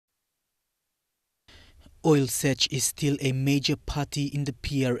Oil search is still a major party in the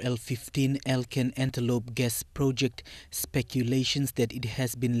PRL-15 Elk and Antelope gas project. Speculations that it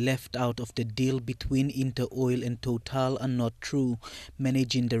has been left out of the deal between Interoil and Total are not true.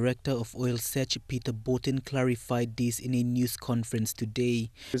 Managing Director of Oil Search Peter Botten clarified this in a news conference today.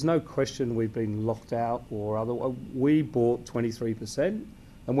 There's no question we've been locked out or otherwise. We bought 23%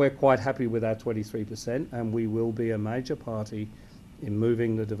 and we're quite happy with our 23%, and we will be a major party in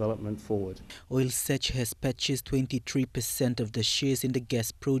moving the development forward. Oil Search has purchased 23% of the shares in the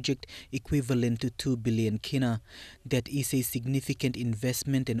gas project, equivalent to 2 billion kina. That is a significant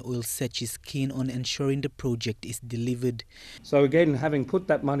investment, and Oil Search is keen on ensuring the project is delivered. So again, having put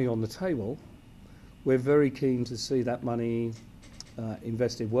that money on the table, we're very keen to see that money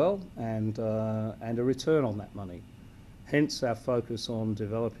invested well and a return on that money. Hence our focus on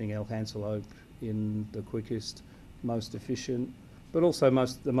developing Elk and Antelope in the quickest, most efficient, but also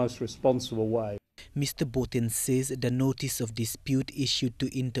the most responsible way. Mr. Botten says the notice of dispute issued to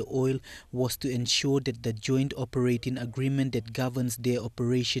Interoil was to ensure that the joint operating agreement that governs their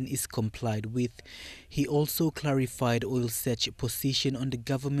operation is complied with. He also clarified Oil Search's position on the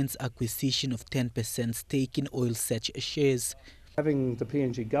government's acquisition of 10% stake in Oil Search shares. Having the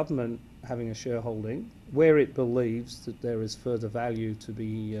PNG government having a shareholding where it believes that there is further value to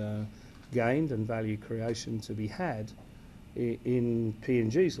be gained and value creation to be had in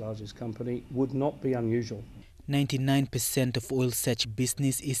PNG's largest company would not be unusual. 99% of Oil Search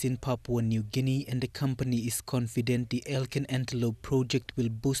business is in Papua New Guinea, and the company is confident the Elk and Antelope project will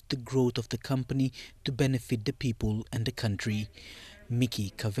boost the growth of the company to benefit the people and the country.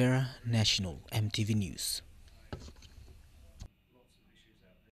 Mickey Cavera, National MTV News.